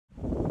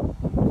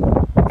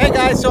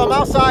guys, so I'm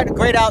outside the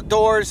great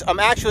outdoors. I'm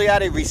actually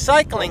at a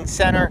recycling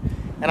center,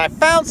 and I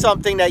found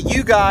something that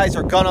you guys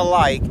are gonna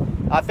like.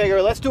 I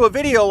figure let's do a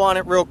video on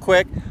it real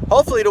quick.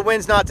 Hopefully the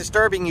wind's not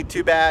disturbing you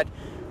too bad,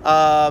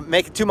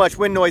 making too much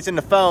wind noise in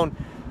the phone.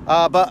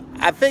 But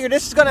I figured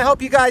this is gonna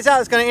help you guys out.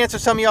 It's gonna answer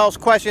some of y'all's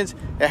questions.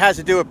 It has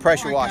to do with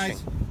pressure washing.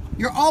 Guys,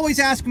 you're always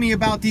asking me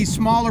about these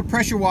smaller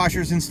pressure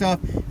washers and stuff,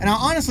 and I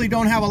honestly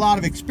don't have a lot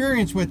of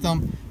experience with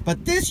them.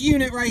 But this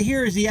unit right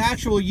here is the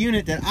actual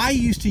unit that I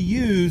used to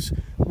use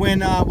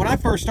when I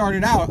first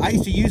started out. I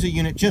used to use a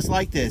unit just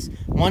like this.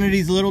 One of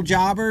these little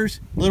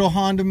jobbers, little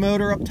Honda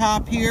motor up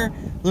top here,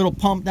 little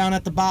pump down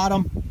at the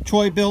bottom,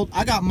 Troy Bilt.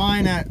 I got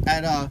mine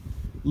at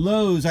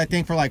Lowe's, I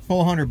think, for like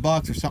 400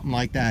 bucks or something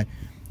like that.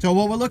 So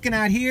what we're looking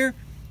at here,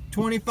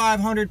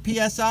 2,500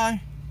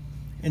 PSI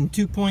and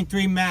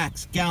 2.3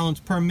 max gallons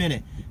per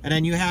minute. And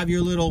then you have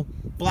your little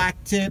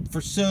black tip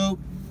for soap.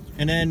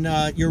 And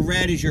then your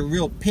red is your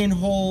real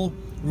pinhole,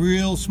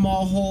 real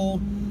small hole.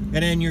 And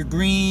then your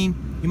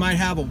green, you might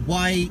have a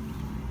white.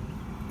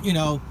 You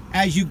know,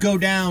 as you go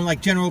down,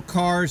 like general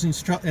cars and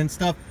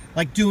stuff,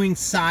 like doing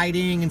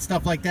siding and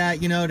stuff like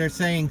that. You know, they're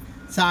saying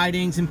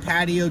sidings and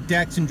patio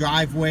decks and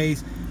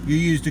driveways, you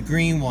use the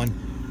green one.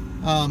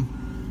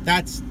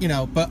 That's, you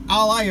know, but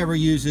all I ever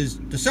use is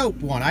the soap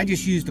one. I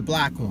just use the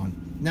black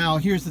one. Now,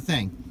 here's the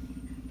thing.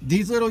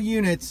 These little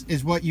units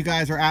is what you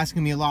guys are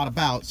asking me a lot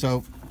about.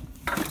 So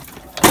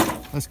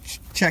let's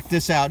check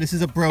this out. This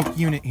is a broke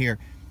unit here.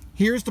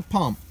 Here's the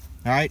pump.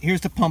 All right,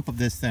 here's the pump of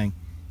this thing.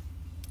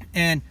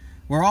 And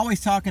we're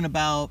always talking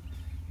about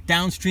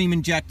downstream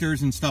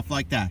injectors and stuff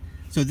like that.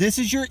 So this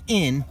is your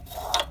in.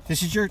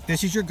 This is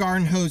your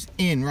garden hose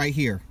in right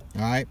here.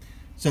 All right.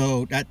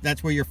 So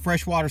that's where your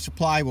fresh water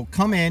supply will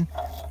come in,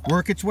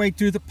 work its way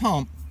through the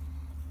pump,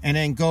 and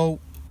then go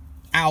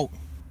out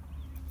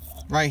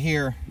right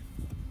here,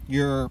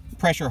 your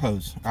pressure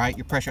hose. All right,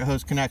 your pressure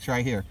hose connects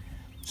right here.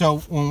 So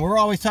when we're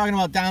always talking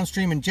about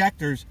downstream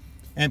injectors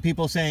and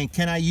people saying,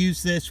 can I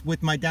use this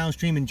with my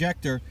downstream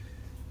injector?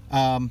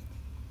 Or,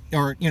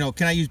 you know,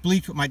 can I use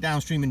bleach with my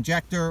downstream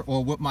injector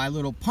or with my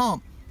little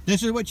pump?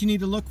 This is what you need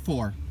to look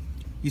for.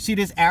 You see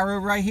this arrow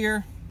right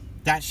here?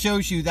 That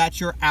shows you that's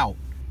your out.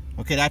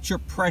 Okay, that's your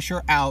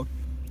pressure out.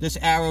 This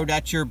arrow,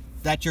 that's your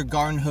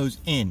garden hose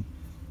in.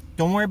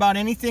 Don't worry about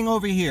anything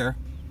over here.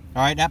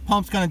 All right, that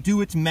pump's gonna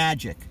do its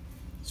magic.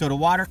 So the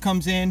water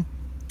comes in,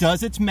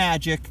 does its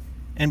magic,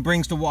 and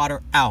brings the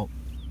water out.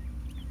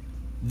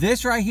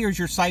 This right here is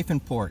your siphon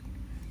port.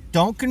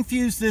 Don't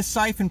confuse this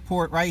siphon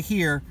port right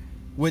here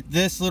with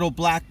this little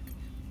black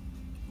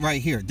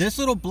right here. This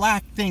little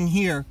black thing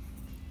here,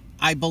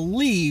 I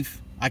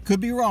believe, I could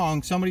be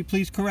wrong, somebody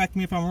please correct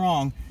me if I'm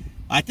wrong,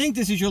 I think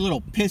this is your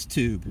little piss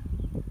tube.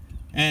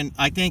 And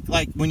I think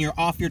like when you're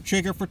off your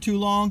trigger for too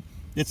long,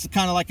 it's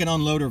kind of like an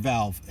unloader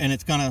valve, and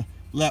it's gonna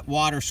let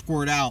water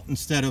squirt out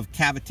instead of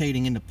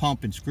cavitating in the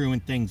pump and screwing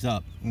things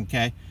up,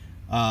 okay?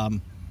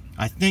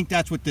 I think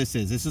that's what this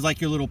is. This is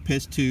like your little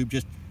piss tube,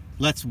 just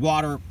lets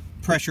water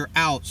pressure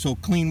out, so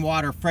clean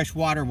water, fresh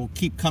water will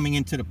keep coming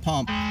into the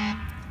pump,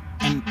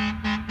 and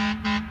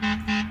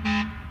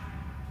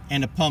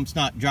the pump's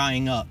not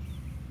drying up.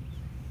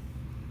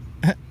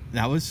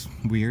 That was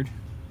weird.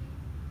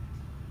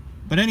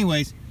 But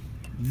anyways,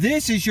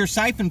 this is your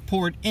siphon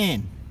port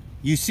in.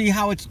 You see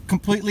how it's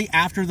completely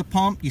after the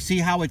pump? You see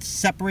how it's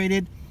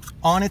separated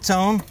on its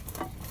own?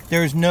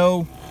 There's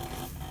no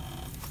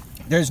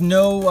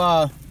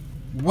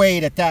way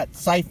that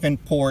siphon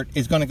port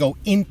is going to go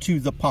into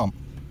the pump.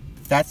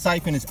 That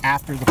siphon is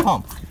after the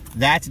pump.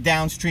 That's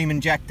downstream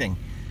injecting.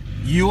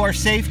 You are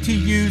safe to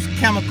use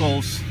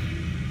chemicals.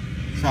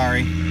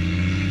 Sorry.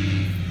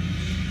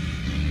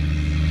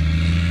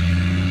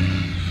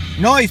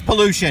 Noise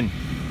pollution.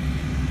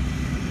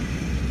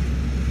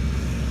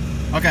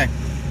 Okay,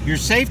 you're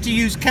safe to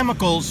use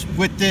chemicals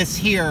with this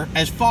here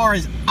as far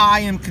as I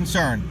am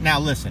concerned. Now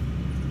listen,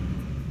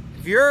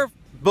 if your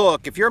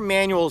book, if your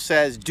manual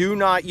says do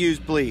not use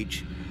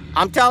bleach,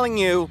 I'm telling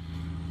you,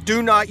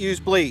 do not use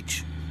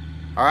bleach.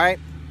 All right?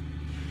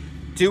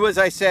 Do as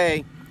I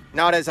say,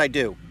 not as I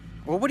do.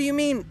 Well, what do you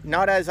mean,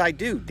 not as I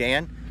do,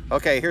 Dan?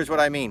 Okay, here's what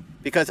I mean.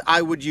 Because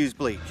I would use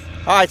bleach.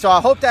 All right, so I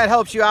hope that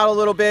helps you out a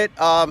little bit.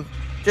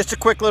 Just a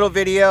quick little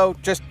video,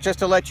 just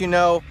to let you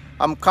know.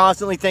 I'm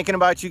constantly thinking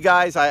about you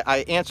guys. I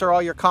answer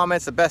all your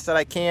comments the best that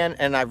I can,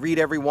 and I read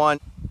every one.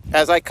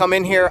 As I come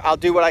in here, I'll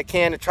do what I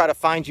can to try to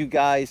find you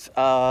guys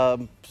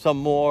some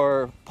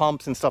more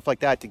pumps and stuff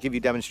like that to give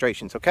you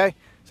demonstrations, okay?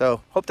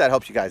 So, hope that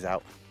helps you guys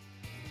out.